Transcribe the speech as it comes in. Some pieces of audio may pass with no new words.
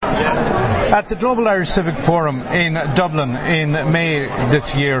At the Global Irish Civic Forum in Dublin in May this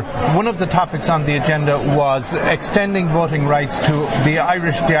year, one of the topics on the agenda was extending voting rights to the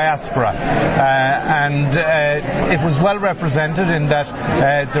Irish diaspora, and it was well represented in that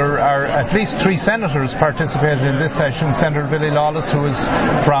there are at least 3 senators participated in this session. Senator Billy Lawless, who is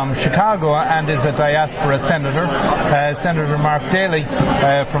from Chicago and is a diaspora senator, Senator Mark Daly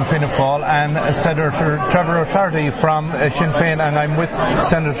from Fianna Fáil, and Senator Trevor O'Flaherty from Sinn Féin, and I'm with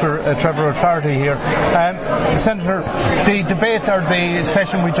Senator Trevor O'Flaherty here. Senator, the debate or the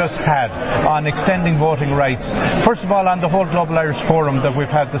session we just had on extending voting rights, first of all, on the whole Global Irish Forum that we've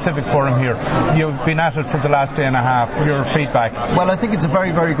had, the Civic Forum here, you've been at it for the last day and a half. Your feedback? Well, I think it's a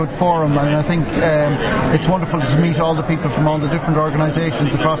very, very good forum, and I think it's wonderful to meet all the people from all the different organisations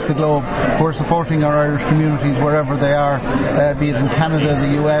across the globe who are supporting our Irish communities wherever they are, be it in Canada,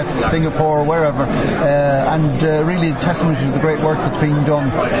 the US, Singapore, wherever, and really testimony to the great work that's being done.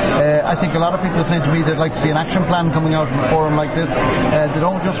 I think a lot of people are saying to me they'd like to see an action plan coming out of a forum like this. They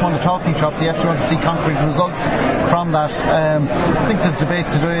don't just want a talking shop, they actually want to see concrete results from that. I think the debate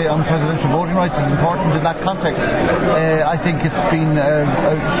today on presidential voting rights is important in that context. I think it's been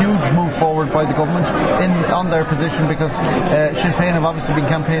a huge move forward by the government on their position, because Sinn Féin have obviously been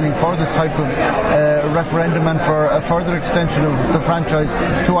campaigning for this type of referendum and for a further extension of the franchise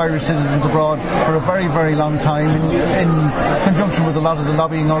to Irish citizens abroad for a very, very long time, in conjunction with a lot of the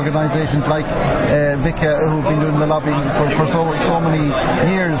lobbying organisations like VICA, who've been doing the lobbying for so many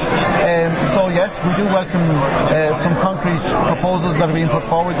years. So yes, we do welcome some concrete proposals that are being put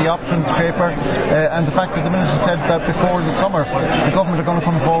forward, the options paper, and the fact that the Minister said that before the summer the government are going to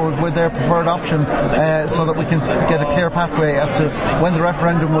come forward with their preferred option, so that we can get a clear pathway as to when the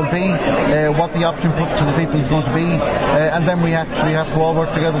referendum will be, what the option put to the people is going to be, and then we actually have to all work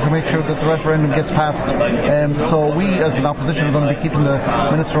together to make sure that the referendum gets passed. So we as an opposition are going to be keeping the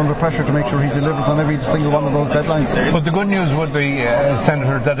Minister under pressure to make sure he delivers on every single one of those deadlines. But the good news would be,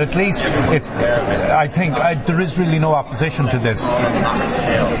 Senator, that at least I think there is really no opposition to this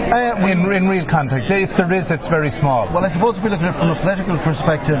in real context. If there is, it's very small. Well, I suppose if we look at it from a political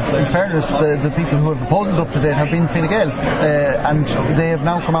perspective, in fairness, the people who have opposed it up to date have been Fine Gael, and they have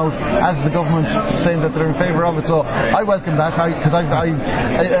now come out as the government saying that they're in favour of it. So I welcome that, because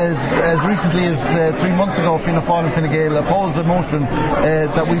as recently as 3 months ago, Fianna Fáil and Fine Gael opposed a motion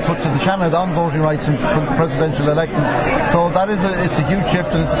that we put to the Seanad on voting rights in presidential elections. So it's a huge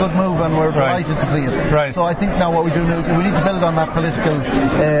shift, and it's a good move, and we're delighted to see it. Right. So I think now what we do is we need to build on that political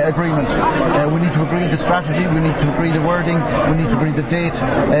agreement. We need to agree the strategy, we need to agree the wording, we need to agree the date,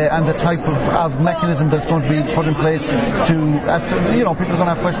 and the type of mechanism that's going to be put in place people are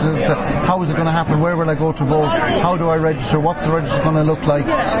going to have questions as to how is it going to happen, where will I go to vote, how do I register, what's the register going to look like,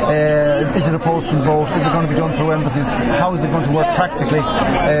 is it a postal vote, is it going to be done through embassies, how is it going to work practically,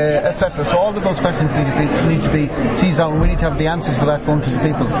 etc. So all of those questions need to be teased out, and we need to have the answers for that going to the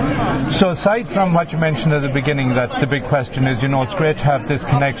people. So aside from what you mentioned at the beginning, that the big question is, it's great to have this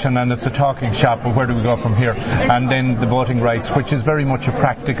connection and it's a talking shop, but where do we go from here? And then the voting rights, which is very much a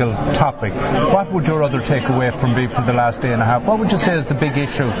practical topic. What would your other takeaway from be for the last day and a half? What would you say is the big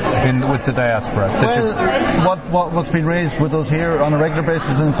issue with the diaspora? Well, what's been raised with us here on a regular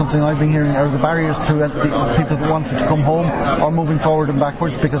basis, and something I've been hearing, are the barriers to the people who wanted to come home or moving forward and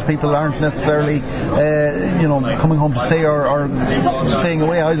backwards, because people aren't necessarily coming home to stay or staying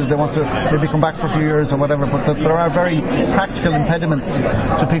away either. They want to maybe come back for a few years or whatever, but there are very practical impediments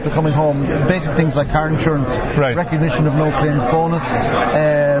to people coming home. Basic things like car insurance, recognition of no claims bonus,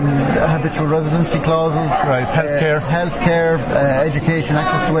 habitual residency clauses, healthcare, education,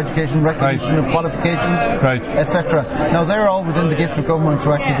 access to education, recognition of qualifications, etc. Now they're all within the gift of government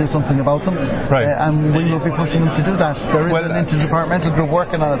to actually do something about them, and we will be pushing them to do that. There is an interdepartmental group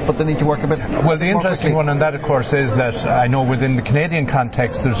working on it, but they need to work a bit. Well, the interesting one on that, of course, is that I know within the Canadian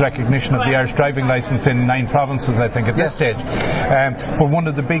context there's recognition of the Irish driving licence in 9 provinces, I think, at this stage. But one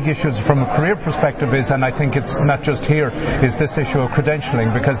of the big issues from a career perspective is, and I think it's not just here, is this issue of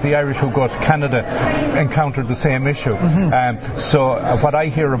credentialing, because the Irish who go to Canada encounter the same issue. So what I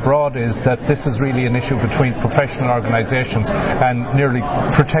hear abroad is that this is really an issue between professional organisations and nearly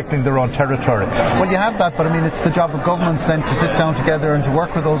protecting their own territory. Well, you have that, but I mean, it's the job of governments then to sit down together and to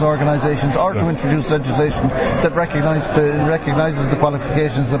work with those organisations, or to introduce legislation that recognises the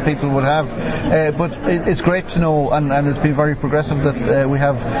qualifications that people would have. But it's great to know, and it's been very progressive, that we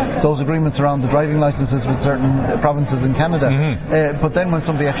have those agreements around the driving licences with certain provinces in Canada. But then when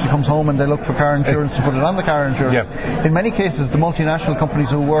somebody somebody actually comes home and they look for car insurance to put it on the car insurance. In many cases, the multinational companies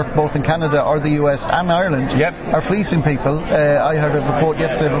who work both in Canada or the US and Ireland are fleecing people. I heard a report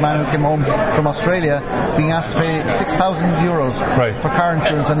yesterday of a man who came home from Australia being asked to pay €6,000 for car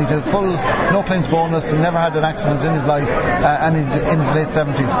insurance, and he's a full no claims bonus and never had an accident in his life, and he's in his late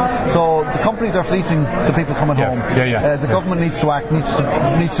 70s. So the companies are fleecing the people coming home. The government needs to act,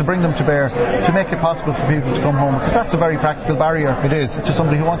 needs to bring them to bear to make it possible for people to come home, because that's a very practical barrier. It is to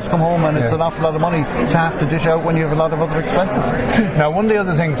somebody who wants to come home, and it's an awful lot of money to have to dish out when you have a lot of other expenses. Now, one of the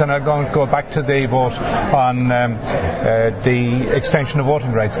other things, and I'm going to go back to the vote on the extension of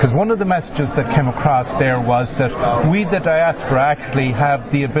voting rights, because one of the messages that came across there was that we, the diaspora, actually have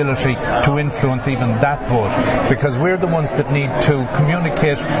the ability to influence even that vote, because we're the ones that need to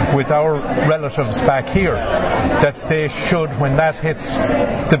communicate with our relatives back here that they should, when that hits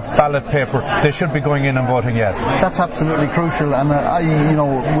the ballot paper, they should be going in and voting yes. That's absolutely crucial, and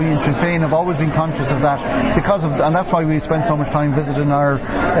we in Sinn Féin have always been conscious of that, and that's why we spend so much time visiting our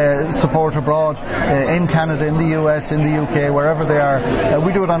support abroad in Canada, in the US, in the UK, wherever they are.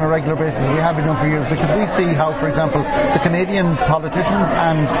 We do it on a regular basis. We have been doing for years, because we see how, for example, the Canadian politicians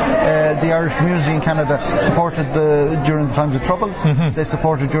and the Irish community in Canada supported during the times of troubles. They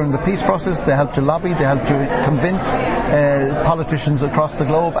supported during the peace process. They helped to lobby. They helped to convince politicians across the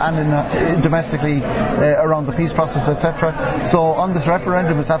globe and domestically around the peace process, etc. So on this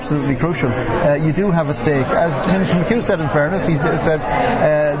referendum, it's absolutely crucial. You do have a stake. As Minister McHugh said, in fairness, he said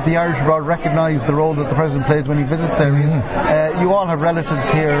the Irish abroad recognise the role that the President plays when he visits areas. You all have relatives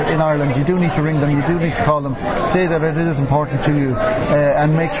here in Ireland. You do need to ring them. You do need to call them. Say that it is important to you,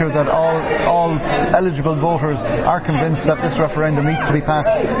 and make sure that all eligible voters are convinced that this referendum needs to be passed,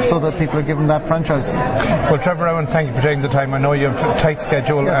 so that people are given that franchise. Well, Trevor, I want to thank you for taking the time. I know you have a tight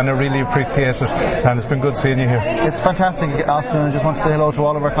schedule, and I really appreciate it, and it's been good seeing you here. It's fantastic, Austin. I just want to say hello to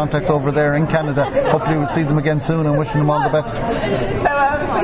all of our contacts over there in Canada. Hopefully we'll see them again soon, and wishing them all the best.